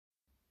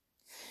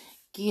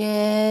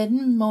Good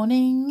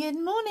morning, good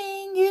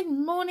morning, good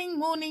morning,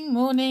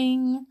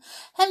 morning.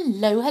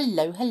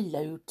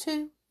 Hello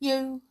to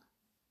you.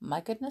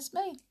 My goodness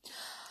me.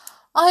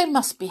 I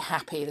must be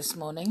happy this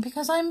morning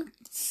because I'm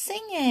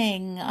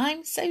singing.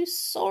 I'm so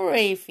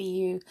sorry for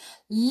you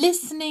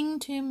listening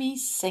to me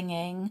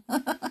singing.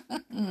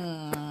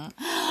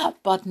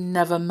 But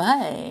never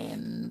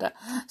mind.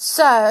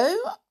 So,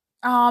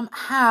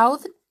 how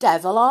the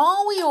devil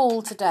are we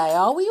all today?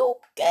 Are we all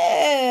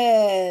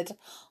good?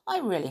 I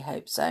really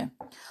hope so.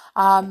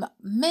 I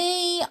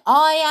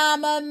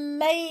am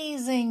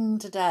amazing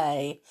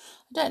today. I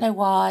don't know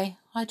why,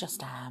 I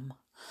just am.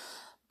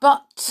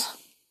 But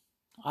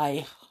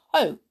I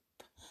hope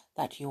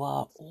that you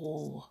are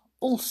all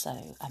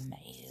also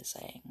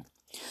amazing.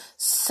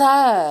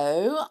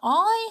 So,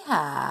 I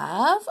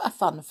have a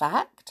fun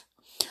fact.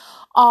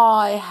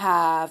 I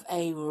have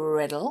a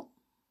riddle.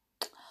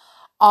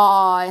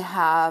 I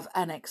have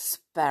an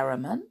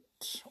experiment.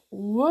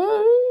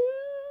 Woo!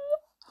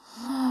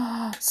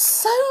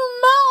 So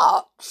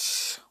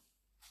much.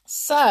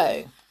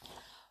 So,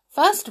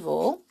 first of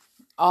all,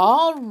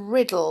 our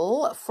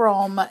riddle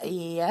from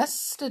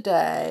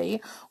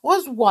yesterday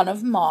was one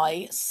of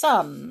my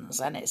sons,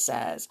 and it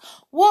says,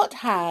 what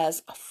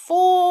has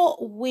 4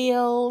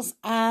 wheels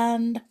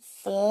and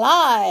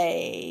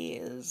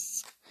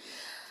flies?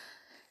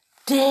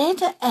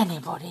 Did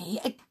anybody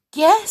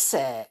guess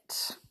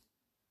it?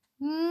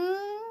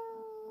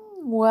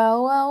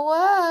 Well,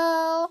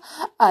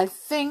 I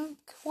think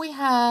we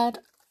had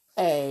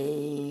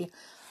a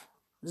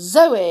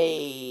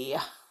Zoe.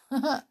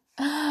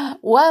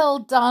 Well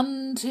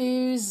done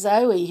to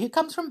Zoe, who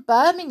comes from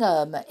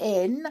Birmingham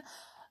in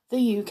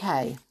the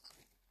UK.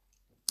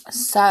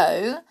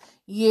 So,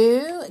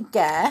 you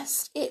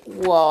guessed it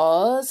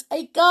was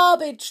a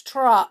garbage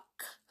truck.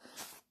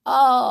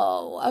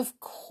 Oh, of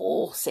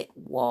course it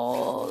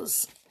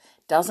was.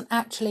 Doesn't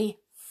actually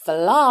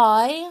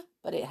fly,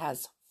 but it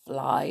has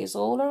flies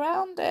all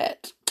around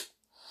it.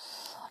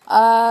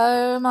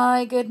 Oh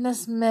my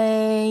goodness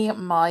me,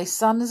 my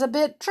son's a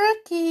bit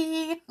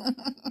tricky.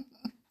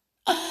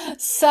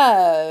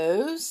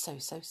 So,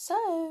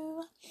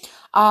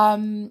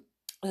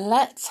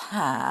 let's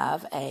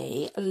have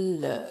a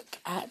look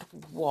at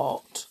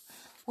what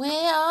we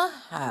are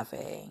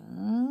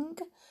having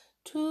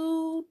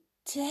today.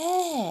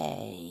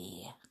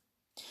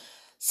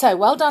 So,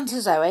 well done to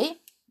Zoe.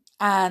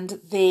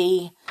 And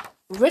the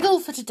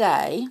riddle for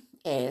today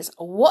is,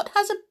 what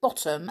has a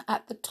bottom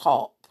at the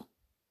top?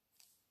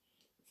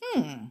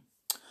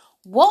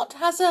 What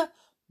has a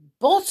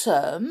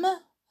bottom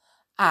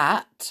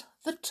at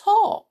the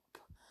top?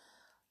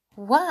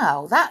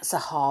 Wow, that's a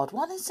hard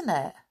one, isn't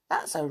it?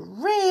 That's a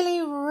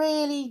really,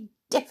 really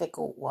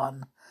difficult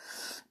one.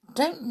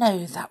 Don't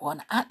know that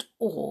one at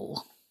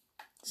all.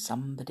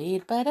 Somebody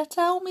had better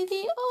tell me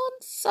the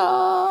answer.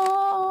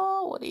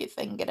 What do you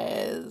think it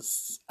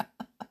is?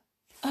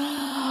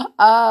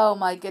 Oh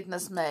my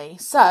goodness me.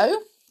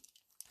 So,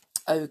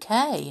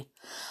 okay.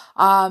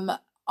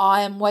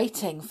 I am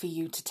waiting for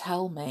you to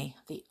tell me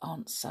the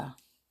answer.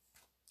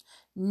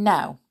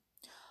 Now,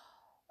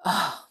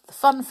 the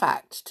fun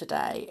fact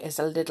today is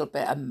a little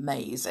bit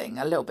amazing,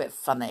 a little bit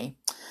funny.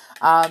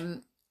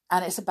 And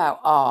it's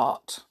about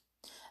art.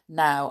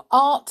 Now,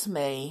 art to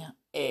me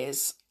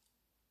is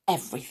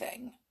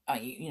everything.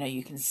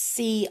 You can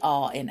see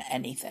art in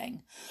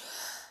anything.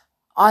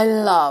 I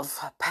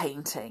love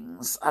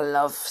paintings. I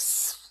love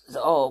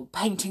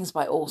paintings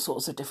by all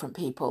sorts of different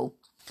people.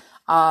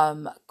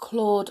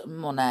 Claude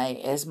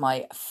Monet is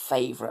my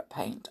favourite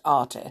paint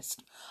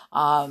artist.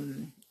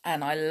 And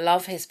I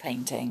love his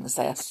paintings.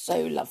 They are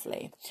so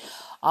lovely.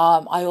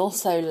 I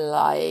also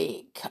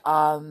like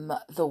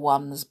the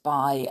ones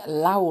by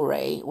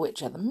Lowry,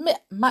 which are the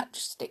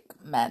Matchstick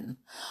Men.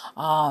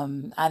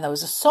 And there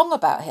was a song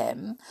about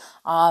him.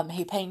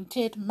 He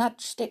painted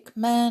matchstick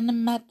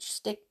men,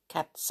 matchstick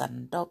cats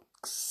and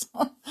dogs.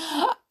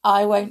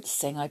 I won't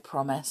sing, I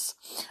promise.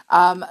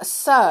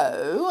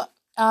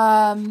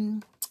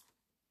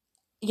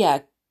 Yeah,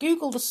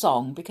 Google the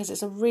song because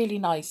it's a really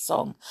nice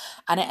song.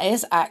 And it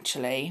is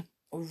actually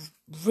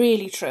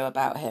really true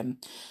about him.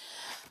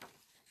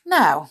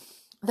 Now,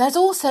 there's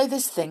also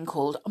this thing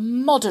called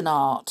modern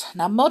art.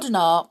 Now, modern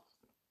art,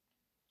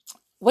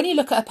 when you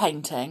look at a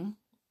painting,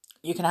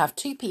 you can have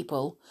 2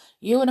 people,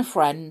 you and a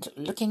friend,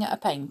 looking at a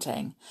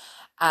painting.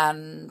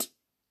 And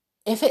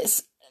if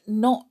it's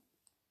not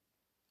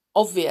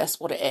obvious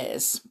what it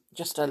is,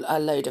 just a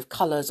load of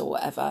colours or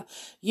whatever,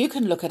 you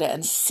can look at it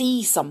and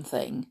see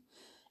something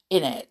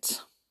in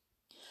it.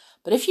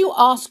 But if you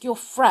ask your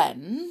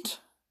friend,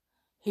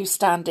 who's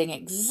standing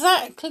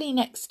exactly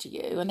next to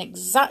you and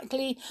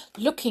exactly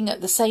looking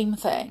at the same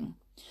thing,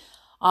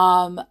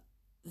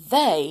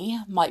 they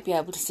might be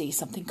able to see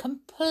something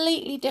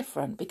completely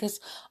different, because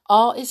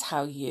art is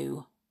how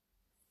you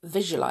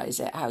visualise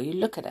it, how you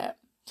look at it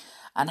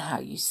and how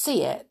you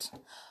see it.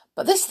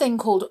 But this thing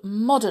called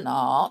modern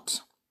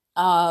art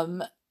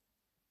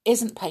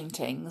isn't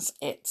paintings,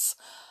 it's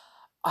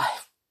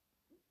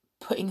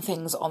putting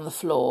things on the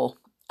floor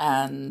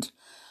and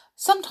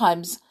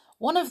sometimes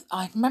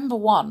I remember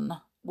one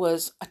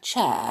was a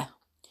chair,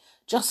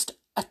 just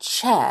a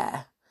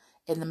chair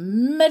in the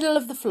middle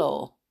of the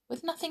floor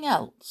with nothing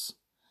else.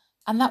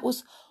 And that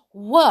was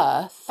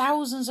worth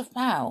thousands of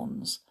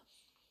pounds.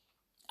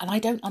 And I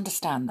don't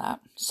understand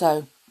that.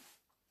 So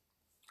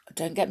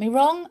don't get me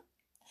wrong,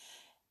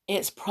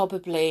 it's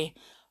probably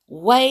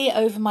way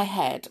over my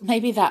head.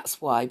 Maybe that's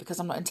why, because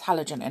I'm not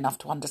intelligent enough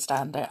to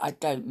understand it. I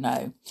don't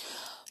know.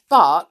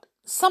 But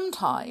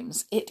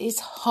sometimes it is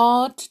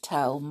hard to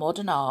tell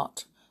modern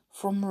art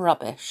from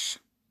rubbish.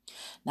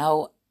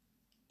 Now,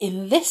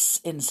 in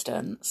this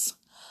instance,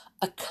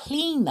 a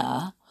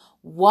cleaner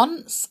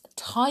once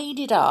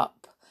tidied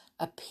up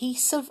a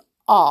piece of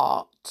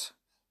art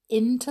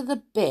into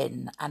the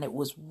bin, and it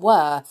was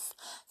worth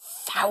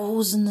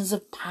thousands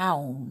of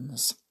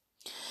pounds.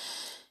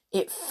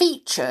 It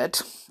featured,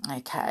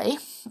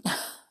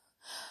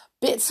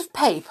 bits of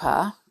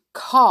paper,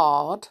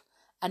 card,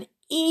 and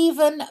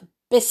even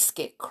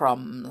biscuit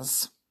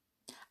crumbs.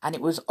 And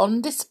it was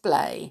on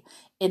display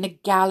in a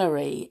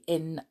gallery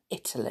in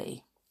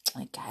Italy.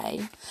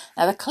 Okay.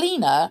 Now the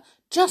cleaner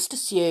just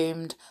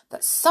assumed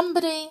that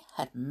somebody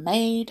had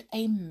made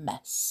a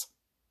mess.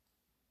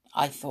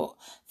 I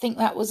think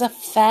that was a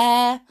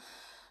fair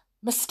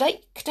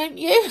mistake, don't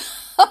you?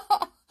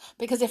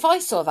 Because if I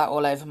saw that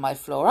all over my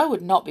floor, I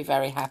would not be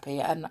very happy,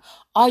 and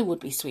I would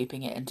be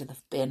sweeping it into the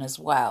bin as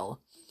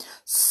well.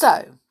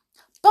 So,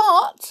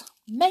 but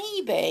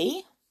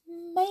maybe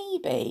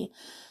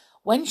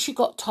when she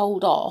got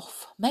told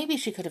off, maybe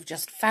she could have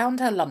just found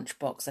her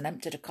lunchbox and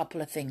emptied a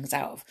couple of things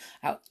out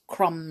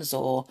crumbs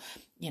or,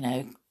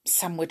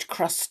 sandwich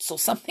crusts or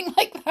something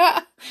like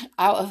that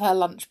out of her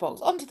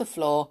lunchbox onto the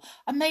floor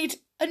and made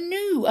a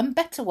new and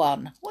better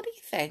one. What do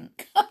you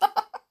think?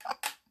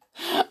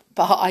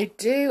 But I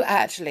do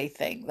actually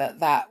think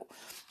that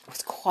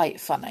was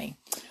quite funny.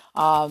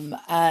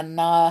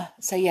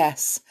 So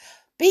yes,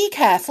 be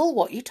careful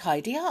what you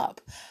tidy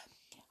up.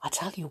 I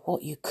tell you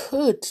what you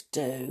could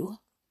do,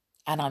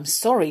 and I'm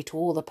sorry to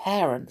all the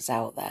parents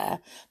out there,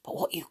 but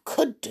what you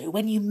could do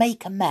when you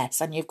make a mess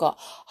and you've got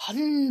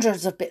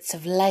hundreds of bits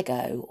of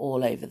Lego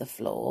all over the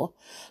floor,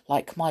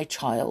 like my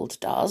child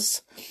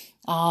does,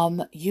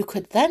 you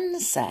could then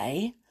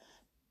say,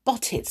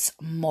 but it's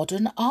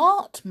modern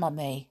art,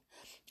 Mummy.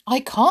 I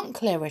can't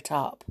clear it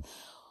up.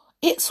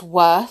 It's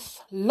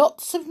worth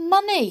lots of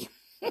money.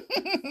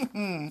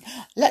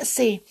 Let's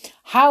see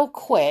how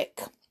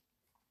quick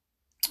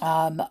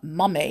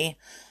Mummy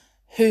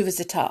hoovers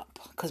it up,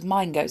 because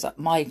mine goes up.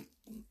 My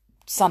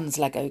son's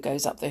Lego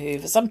goes up the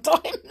hoover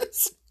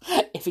sometimes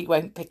if he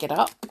won't pick it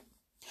up.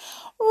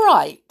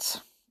 Right.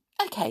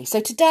 Okay,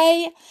 so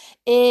today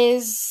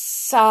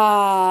is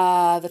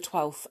the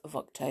 12th of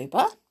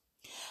October.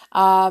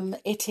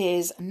 It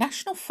is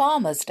National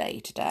Farmers Day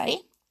today.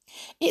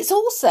 It's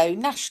also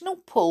National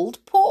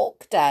Pulled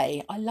Pork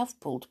Day. I love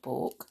pulled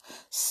pork.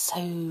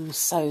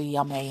 So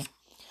yummy.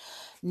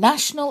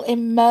 National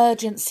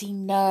Emergency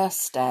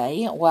Nurse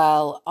Day.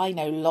 Well, I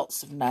know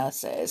lots of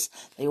nurses.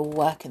 They all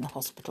work in the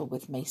hospital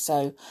with me.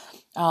 So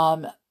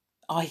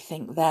I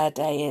think their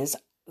day is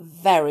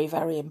very,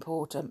 very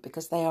important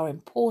because they are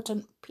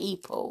important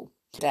people.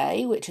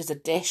 Today, which is a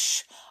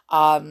dish,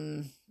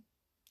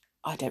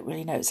 I don't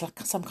really know. It's like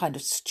some kind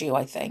of stew,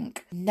 I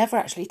think. Never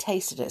actually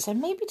tasted it, so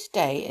maybe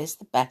today is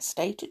the best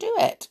day to do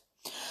it.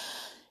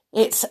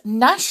 It's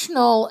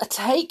National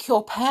Take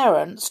Your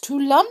Parents to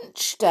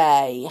Lunch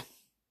Day.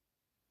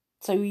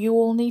 So you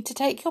all need to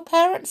take your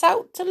parents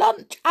out to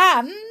lunch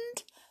and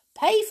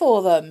pay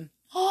for them.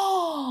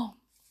 Oh!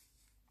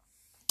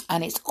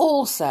 And it's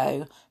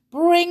also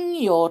Bring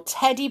Your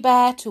Teddy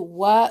Bear to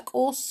Work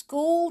or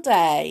School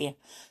Day.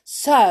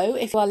 So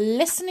if you are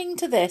listening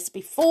to this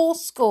before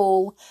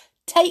school,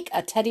 take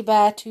a teddy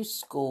bear to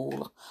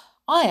school.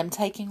 I am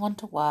taking one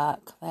to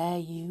work. There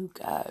you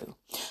go.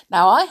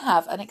 Now, I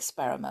have an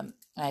experiment,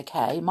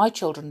 okay? My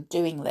children are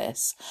doing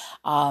this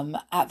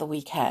at the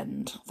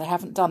weekend. They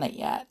haven't done it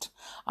yet.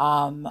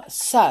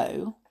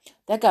 So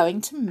they're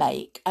going to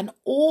make an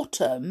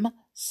autumn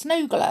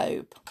snow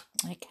globe,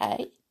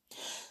 okay?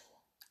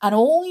 And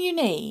all you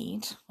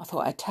need, I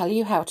thought I'd tell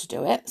you how to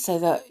do it so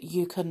that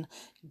you can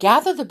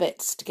gather the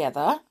bits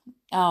together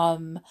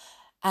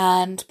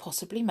and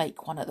possibly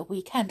make one at the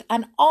weekend.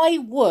 And I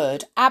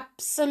would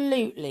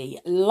absolutely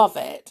love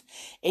it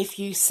if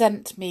you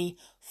sent me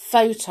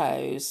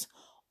photos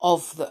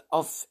of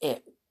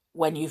it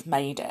when you've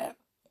made it.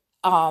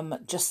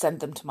 Just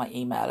send them to my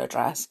email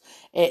address.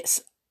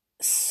 It's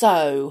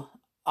so,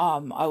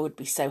 I would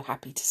be so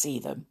happy to see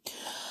them.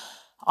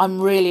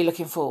 I'm really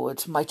looking forward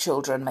to my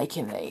children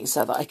making these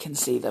so that I can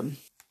see them.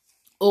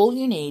 All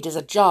you need is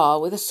a jar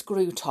with a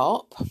screw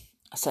top.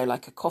 So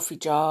like a coffee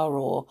jar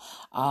or,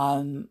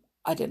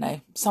 I don't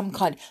know, some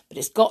kind. But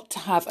it's got to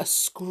have a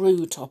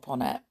screw top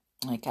on it,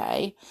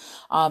 okay?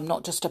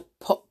 Not just a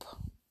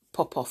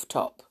pop-off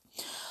top.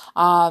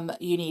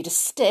 You need a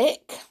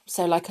stick,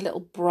 so like a little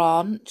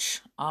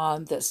branch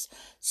that's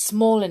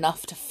small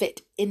enough to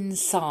fit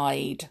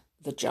inside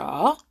the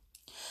jar.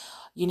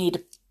 You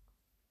need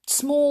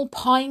small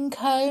pine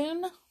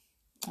cone,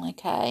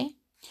 okay,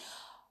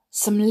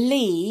 some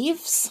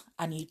leaves,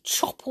 and you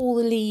chop all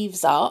the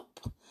leaves up.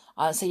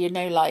 So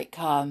like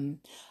I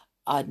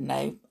don't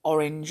know,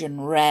 orange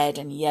and red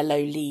and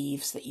yellow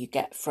leaves that you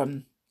get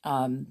from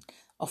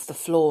off the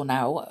floor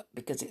now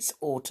because it's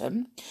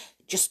autumn.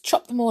 Just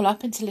chop them all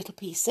up into little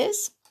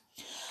pieces.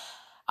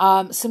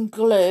 Some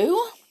glue,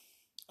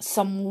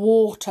 some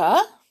water,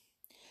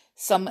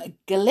 some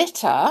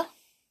glitter,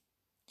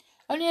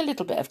 only a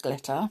little bit of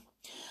glitter.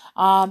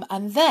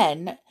 And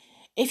then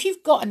if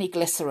you've got any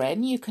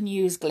glycerin, you can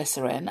use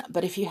glycerin.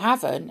 But if you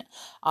haven't,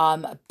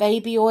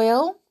 baby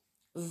oil,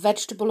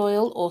 vegetable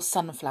oil or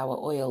sunflower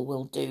oil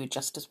will do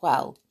just as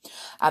well.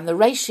 And the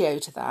ratio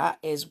to that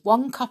is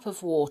 1 cup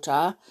of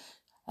water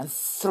and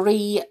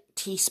 3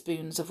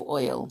 teaspoons of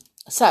oil.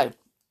 So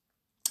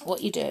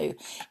what you do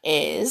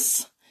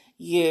is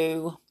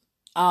you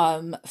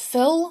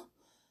put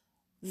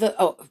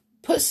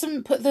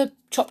the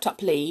chopped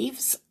up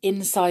leaves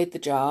inside the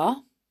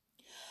jar,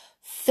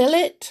 fill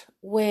it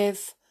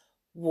with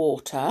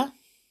water,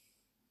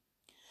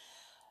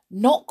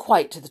 not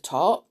quite to the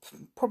top,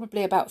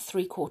 probably about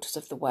 3/4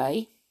 of the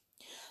way.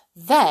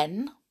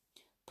 Then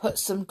put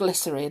some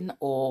glycerin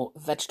or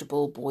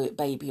vegetable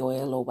baby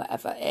oil or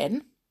whatever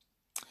in.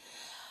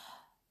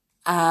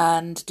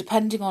 And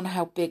depending on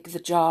how big the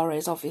jar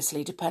is,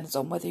 obviously depends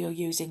on whether you're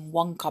using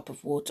 1 cup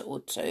of water or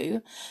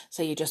 2.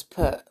 So you just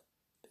put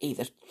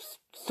either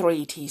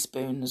 3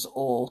 teaspoons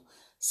or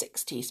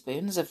 6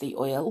 teaspoons of the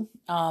oil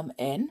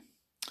in.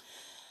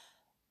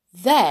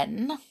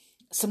 Then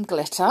some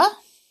glitter.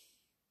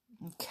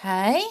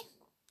 Okay.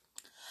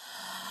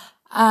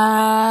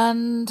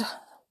 And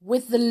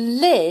with the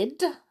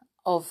lid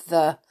of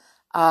the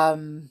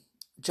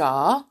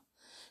jar,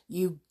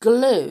 you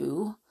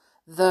glue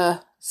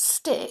the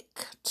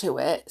stick to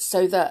it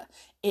so that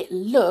it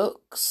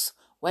looks,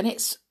 when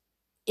it's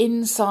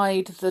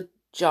inside the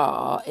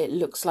jar, it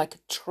looks like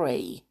a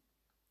tree.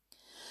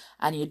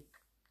 And you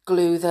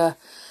glue the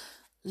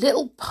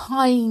little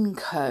pine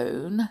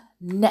cone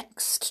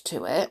next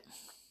to it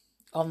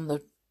on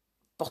the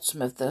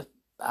bottom of the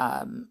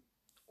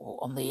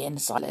or on the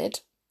inside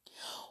lid.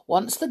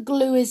 Once the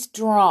glue is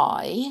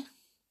dry,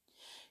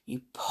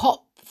 you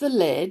pop the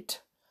lid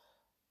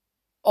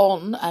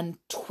on and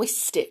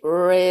twist it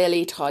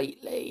really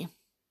tightly.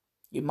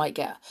 You might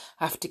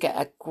have to get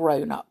a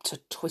grown-up to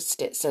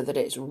twist it so that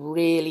it's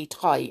really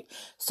tight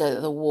so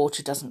that the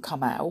water doesn't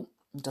come out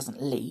and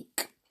doesn't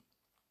leak.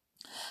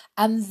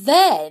 And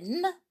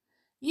then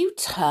you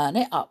turn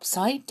it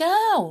upside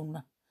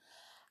down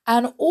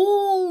and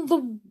all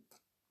the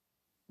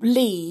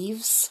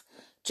leaves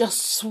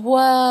just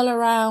swirl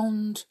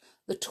around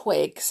the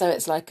twig, so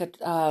it's like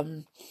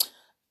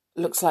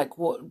looks like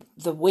what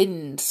the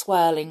wind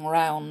swirling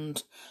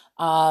around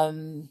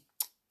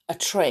a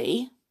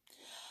tree.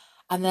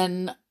 And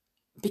then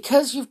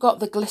because you've got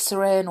the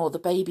glycerin or the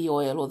baby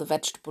oil or the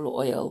vegetable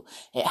oil,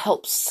 it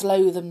helps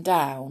slow them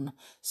down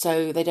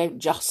so they don't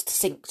just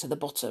sink to the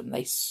bottom,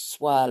 they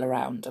swirl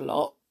around a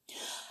lot.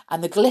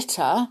 And the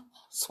glitter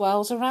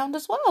swirls around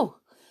as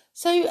well.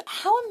 So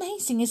how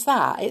amazing is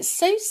that? It's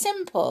so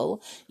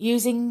simple,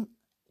 using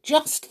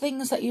just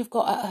things that you've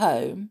got at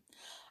home,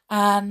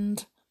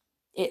 and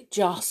it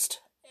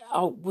just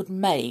would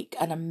make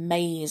an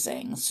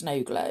amazing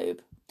snow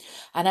globe.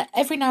 And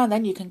every now and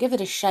then you can give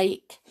it a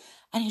shake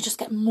and you just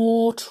get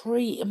more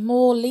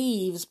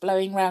leaves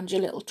blowing around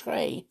your little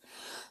tree.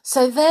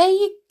 So there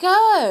you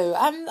go.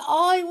 And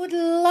I would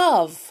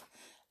love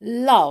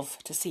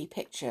to see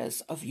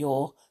pictures of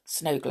your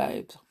snow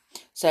globe.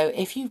 So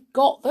if you've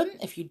got them,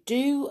 if you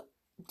do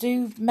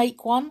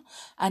make one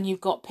and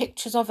you've got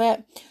pictures of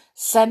it,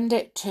 send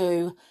it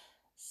to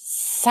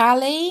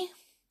Sally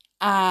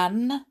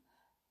Anne.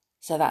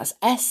 So that's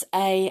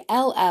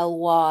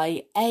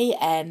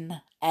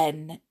SALLYANNE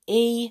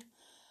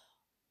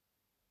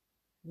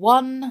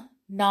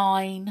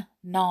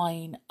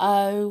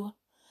 1990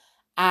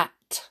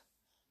 at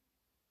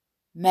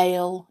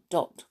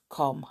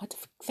mail.com. I had to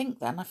think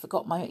then, I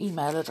forgot my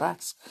email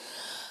address.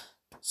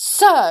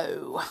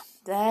 So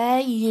there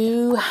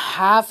you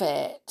have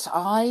it.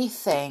 I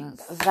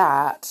think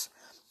that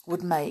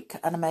would make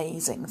an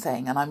amazing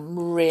thing, and I'm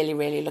really,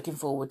 really looking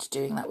forward to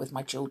doing that with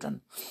my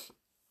children.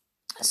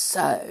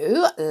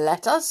 So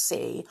let us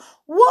see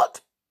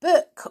what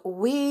book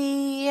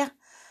we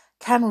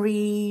can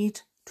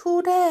read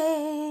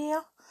today.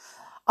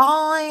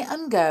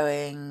 I'm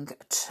going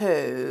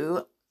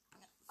to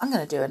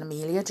do an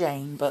Amelia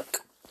Jane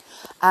book.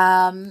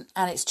 And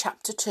it's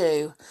chapter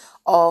 2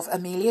 of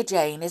Amelia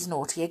Jane is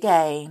Naughty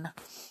Again.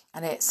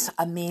 And it's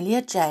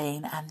Amelia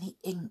Jane and the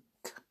Ink.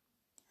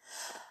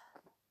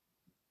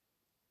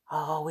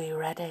 Are we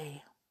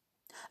ready?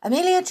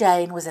 Amelia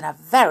Jane was in a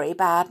very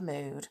bad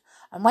mood,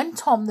 and when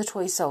Tom the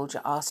toy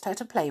soldier asked her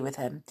to play with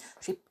him,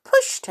 she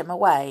pushed him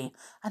away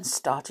and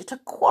started to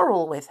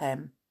quarrel with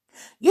him.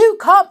 "You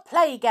can't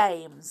play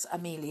games,"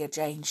 Amelia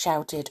Jane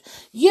shouted.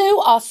 "You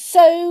are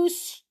so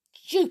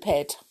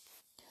stupid."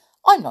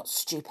 "I'm not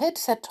stupid,"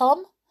 said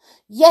Tom.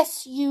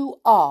 Yes, you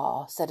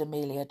are, said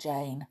Amelia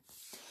Jane.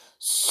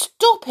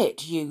 Stop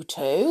it, you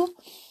two,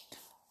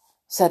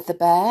 said the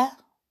bear.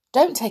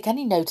 Don't take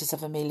any notice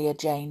of Amelia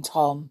Jane,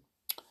 Tom.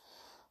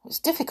 It's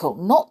difficult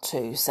not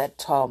to, said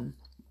Tom.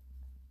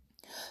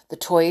 The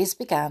toys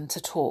began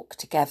to talk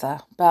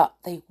together, but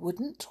they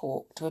wouldn't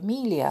talk to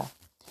Amelia.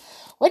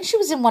 When she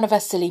was in one of her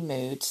silly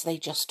moods, they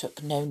just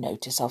took no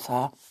notice of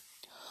her.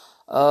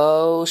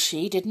 Oh,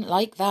 she didn't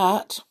like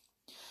that.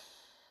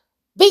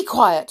 Be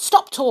quiet,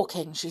 stop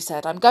talking, she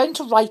said. I'm going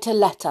to write a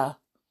letter.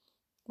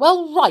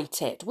 Well,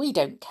 write it, we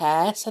don't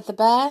care, said the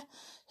bear.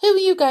 Who are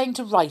you going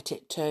to write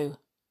it to?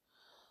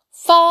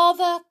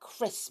 Father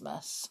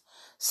Christmas,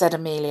 said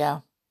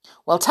Amelia.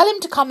 Well, tell him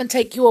to come and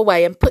take you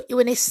away and put you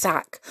in his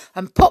sack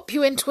and pop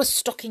you into a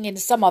stocking in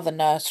some other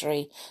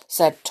nursery,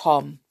 said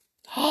Tom.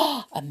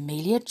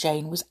 Amelia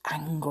Jane was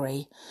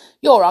angry.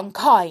 You're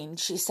unkind,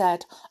 she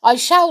said. I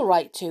shall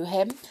write to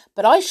him,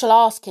 but I shall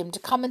ask him to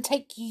come and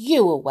take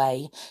you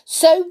away.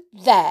 So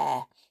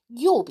there,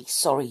 you'll be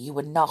sorry you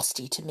were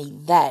nasty to me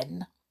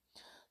then.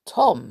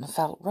 Tom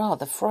felt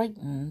rather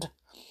frightened.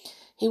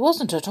 He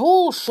wasn't at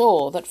all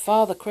sure that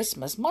Father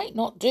Christmas might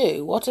not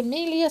do what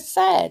Amelia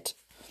said.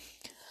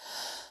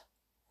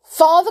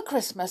 Father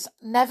Christmas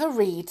never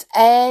reads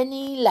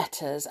any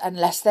letters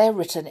unless they're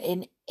written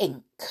in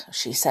ink,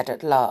 he said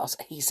at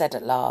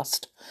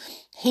last.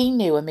 He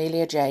knew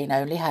Amelia Jane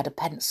only had a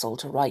pencil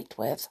to write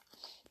with.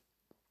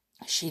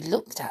 She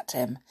looked at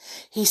him.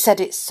 He said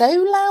it so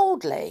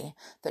loudly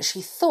that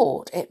she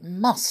thought it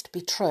must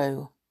be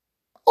true.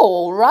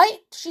 All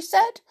right, she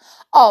said.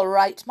 I'll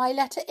write my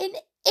letter in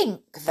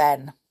ink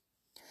then.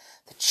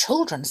 The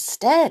children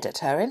stared at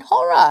her in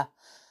horror.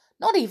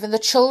 Not even the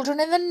children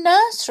in the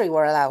nursery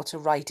were allowed to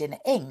write in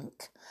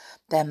ink.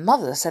 Their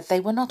mother said they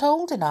were not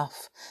old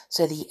enough,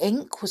 so the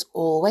ink was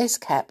always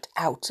kept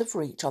out of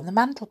reach on the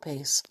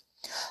mantelpiece.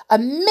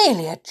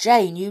 Amelia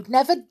Jane, you'd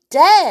never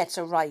dare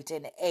to write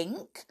in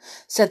ink,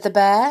 said the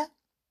bear.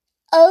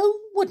 Oh,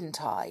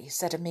 wouldn't I,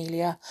 said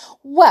Amelia.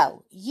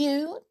 Well,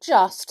 you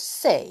just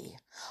see.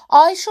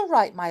 I shall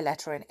write my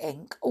letter in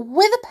ink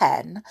with a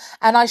pen,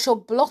 and I shall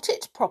blot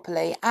it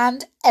properly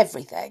and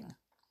everything.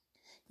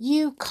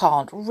 You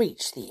can't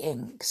reach the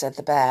ink, said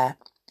the bear.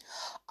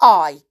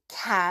 I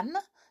can,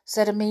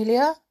 said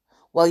Amelia.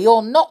 Well,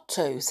 you're not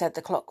to, said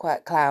the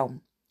Clockwork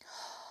Clown.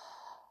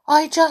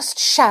 I just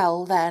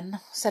shall, then,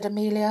 said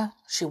Amelia.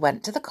 She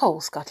went to the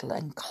coal scuttle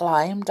and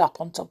climbed up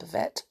on top of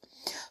it.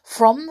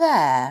 From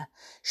there,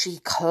 she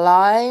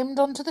climbed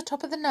onto the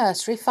top of the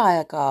nursery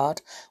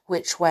fireguard,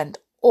 which went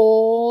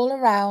all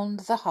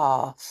around the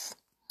hearth.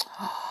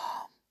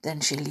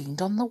 Then she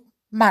leaned on the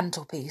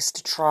mantelpiece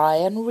to try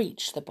and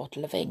reach the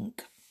bottle of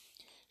ink.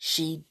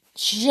 She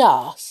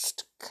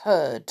just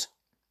could.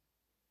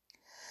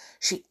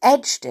 She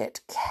edged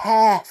it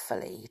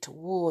carefully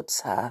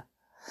towards her.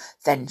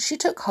 Then she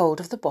took hold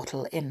of the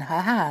bottle in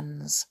her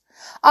hands.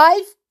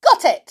 I've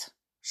got it,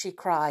 she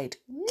cried.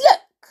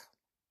 Look!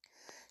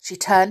 She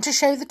turned to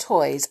show the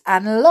toys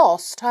and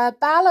lost her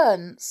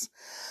balance.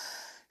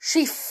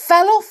 She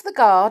fell off the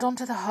guard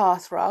onto the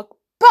hearthrug.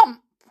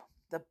 Bump!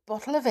 The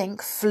bottle of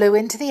ink flew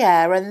into the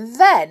air and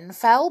then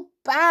fell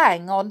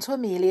bang onto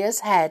Amelia's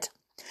head.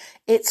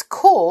 Its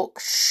cork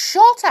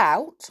shot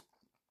out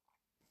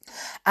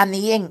and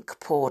the ink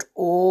poured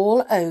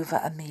all over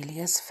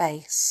Amelia's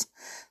face.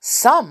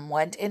 Some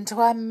went into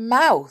her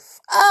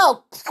mouth.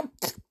 Oh!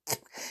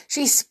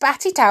 She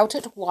spat it out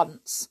at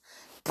once.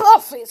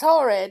 Puff, it's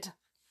horrid.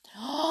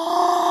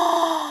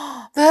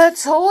 The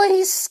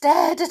toys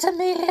stared at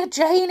Amelia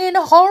Jane in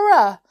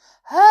horror.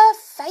 Her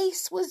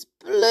face was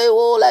blue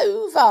all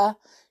over.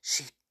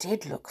 She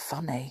did look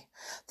funny.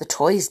 The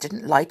toys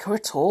didn't like her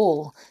at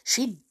all.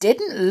 She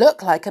didn't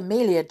look like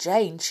Amelia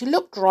Jane. She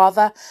looked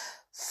rather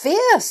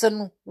fierce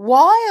and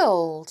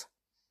wild.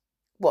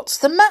 What's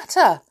the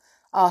matter?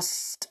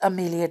 Asked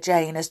Amelia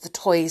Jane as the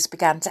toys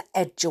began to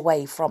edge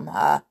away from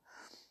her.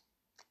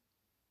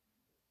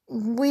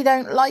 We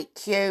don't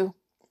like you.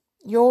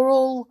 You're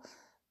all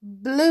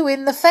blue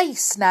in the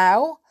face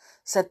now,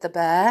 said the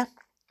bear.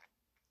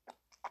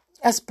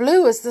 As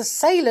blue as the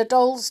sailor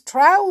doll's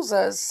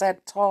trousers,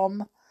 said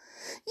Tom.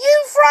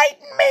 You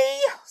frighten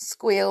me,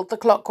 squealed the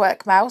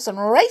Clockwork Mouse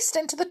and raced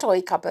into the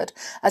toy cupboard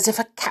as if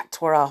a cat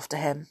were after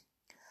him.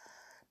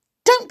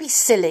 Don't be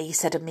silly,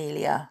 said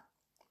Amelia,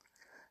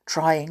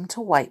 trying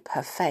to wipe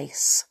her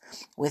face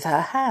with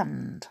her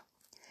hand.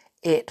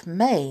 It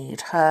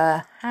made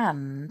her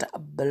hand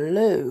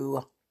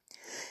blue.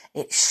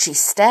 She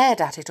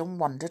stared at it and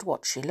wondered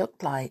what she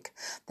looked like.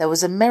 There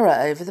was a mirror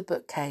over the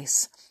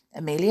bookcase.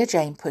 Amelia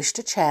Jane pushed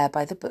a chair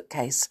by the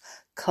bookcase,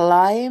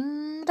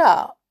 climbed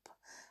up,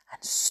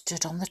 and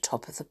stood on the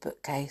top of the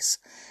bookcase.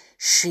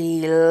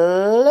 She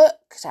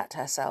looked at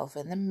herself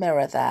in the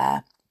mirror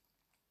there.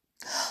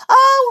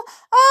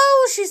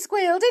 Oh, she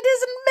squealed. It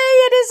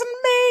isn't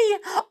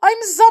me.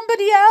 I'm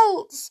somebody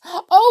else.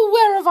 Oh,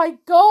 where have I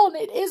gone?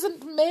 It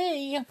isn't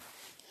me.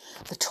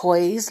 The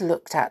toys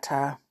looked at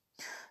her.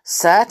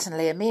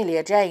 Certainly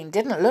Amelia Jane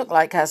didn't look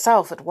like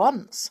herself at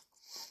once.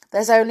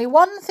 There's only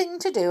one thing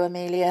to do,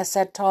 Amelia,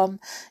 said Tom.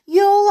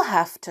 You'll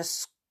have to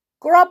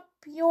scrub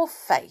your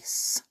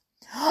face.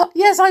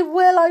 Yes, I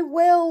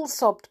will,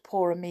 sobbed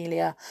poor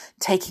Amelia,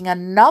 taking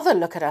another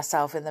look at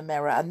herself in the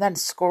mirror and then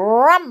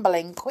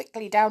scrambling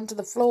quickly down to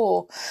the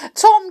floor.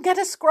 Tom, get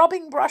a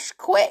scrubbing brush,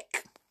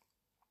 quick!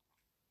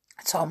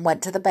 Tom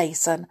went to the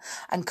basin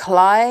and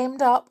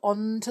climbed up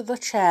onto the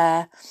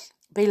chair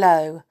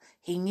below.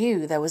 He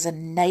knew there was a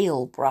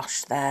nail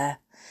brush there.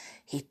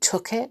 He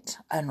took it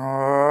and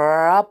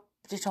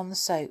rubbed it on the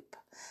soap.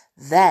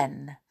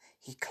 Then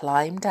he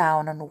climbed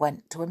down and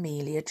went to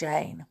Amelia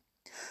Jane.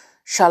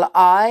 Shall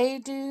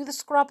I do the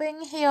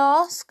scrubbing? He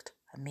asked.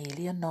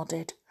 Amelia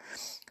nodded.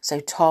 So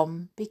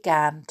Tom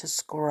began to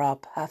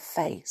scrub her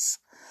face.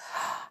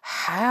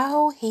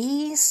 How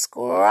he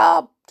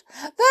scrubbed!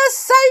 The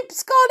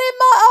soap's gone in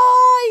my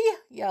eye!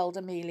 Yelled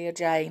Amelia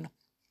Jane.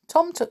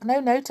 Tom took no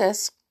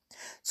notice.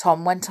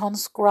 Tom went on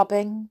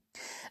scrubbing.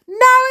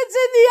 Now it's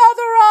in the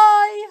other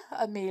eye,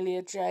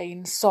 Amelia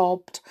Jane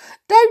sobbed.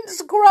 Don't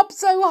scrub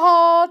so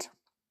hard.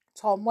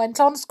 Tom went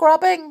on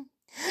scrubbing.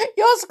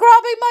 You're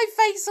scrubbing my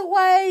face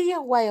away,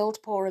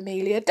 wailed poor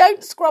Amelia.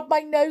 Don't scrub my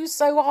nose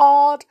so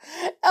hard.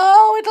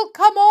 Oh, it'll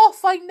come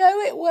off, I know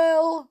it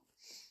will.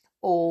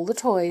 All the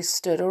toys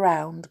stood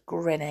around,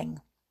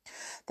 grinning.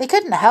 They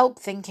couldn't help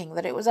thinking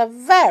that it was a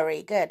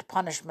very good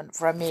punishment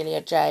for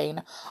Amelia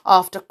Jane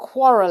after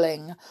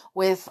quarrelling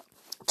with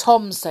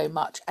Tom so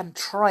much and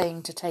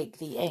trying to take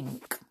the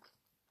ink.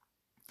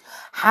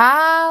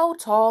 How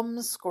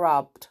Tom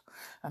scrubbed!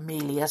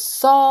 Amelia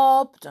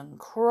sobbed and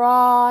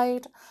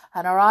cried,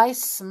 and her eyes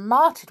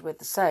smarted with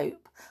the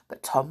soap,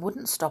 but Tom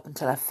wouldn't stop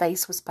until her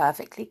face was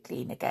perfectly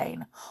clean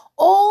again.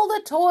 All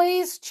the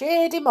toys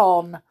cheered him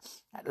on.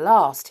 At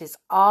last his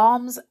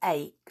arms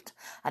ached,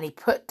 and he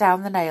put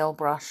down the nail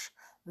brush.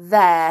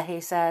 There, he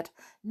said,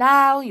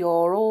 now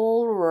you're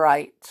all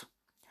right.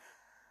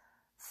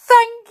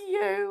 Thank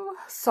you,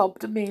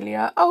 sobbed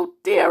Amelia. Oh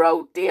dear,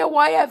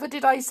 why ever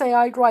did I say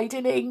I'd write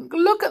in ink?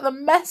 Look at the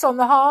mess on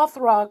the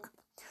hearthrug.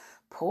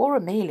 Poor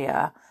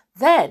Amelia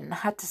then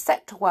had to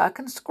set to work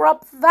and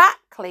scrub that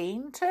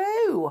clean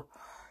too.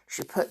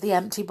 She put the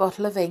empty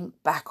bottle of ink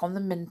back on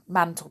the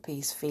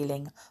mantelpiece,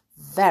 feeling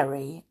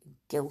very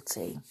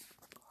guilty.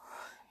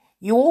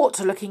 You ought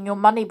to look in your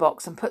money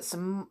box and put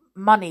some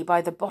money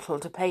by the bottle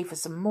to pay for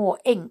some more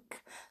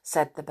ink,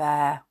 said the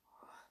bear.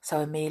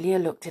 So Amelia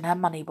looked in her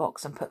money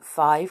box and put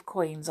 5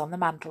 coins on the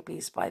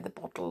mantelpiece by the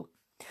bottle.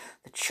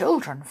 The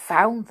children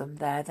found them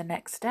there the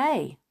next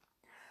day.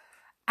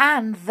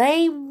 And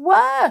they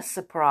were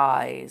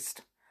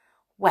surprised.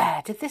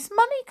 Where did this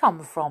money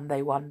come from,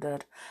 they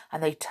wondered,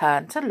 and they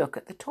turned to look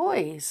at the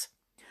toys.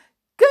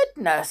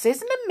 Goodness,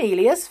 isn't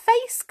Amelia's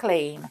face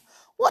clean?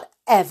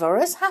 Whatever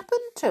has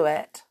happened to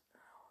it?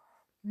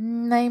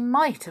 They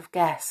might have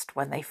guessed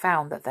when they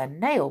found that their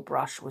nail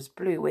brush was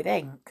blue with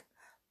ink,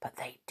 but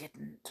they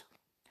didn't.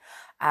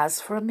 As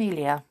for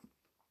Amelia,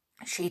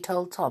 she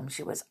told Tom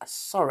she was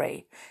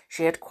sorry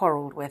she had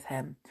quarrelled with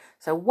him,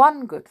 so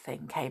one good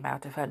thing came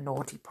out of her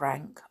naughty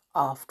prank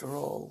after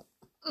all.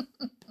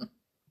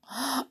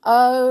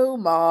 Oh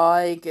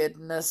my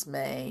goodness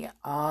me,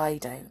 I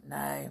don't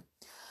know.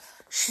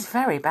 She's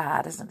very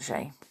bad, isn't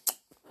she?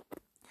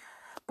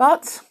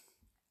 But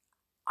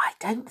I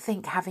don't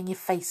think having your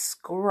face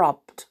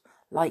scrubbed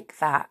like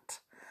that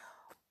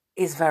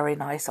is very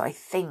nice. I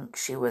think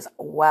she was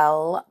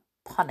well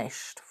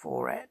punished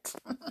for it.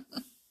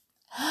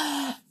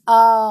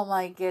 Oh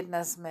my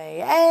goodness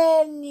me.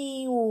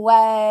 Anyway,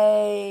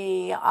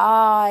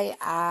 I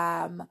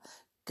am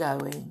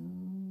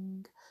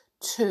going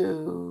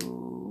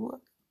to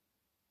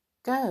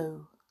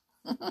go.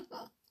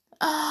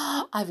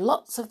 I've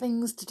lots of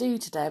things to do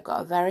today. I've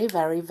got a very,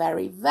 very,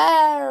 very,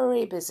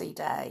 very busy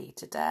day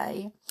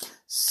today.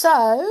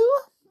 So,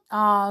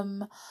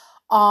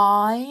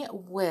 I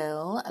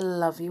will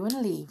love you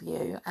and leave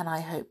you, and I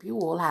hope you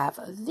all have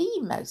the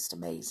most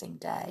amazing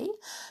day,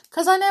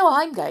 because I know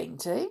I'm going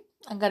to.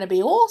 I'm going to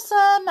be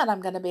awesome, and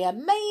I'm going to be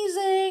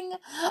amazing,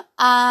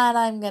 and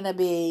I'm going to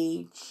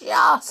be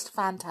just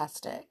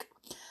fantastic.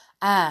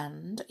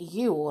 And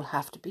you all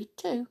have to be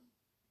too.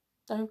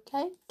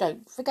 Okay?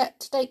 Don't forget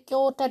to take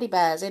your teddy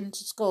bears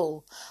into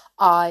school.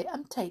 I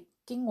am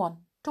taking one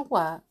to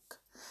work.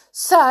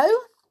 So,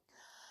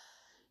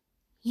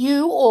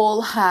 you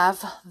all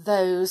have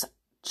those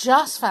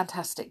just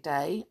fantastic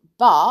day,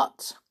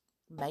 but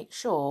make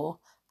sure,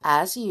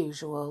 as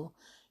usual,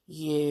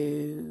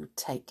 you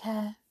take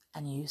care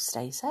and you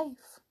stay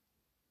safe.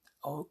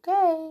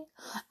 Okay,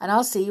 and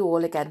I'll see you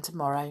all again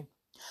tomorrow.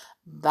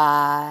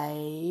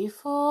 Bye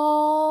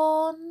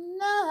for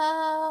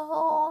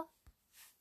now.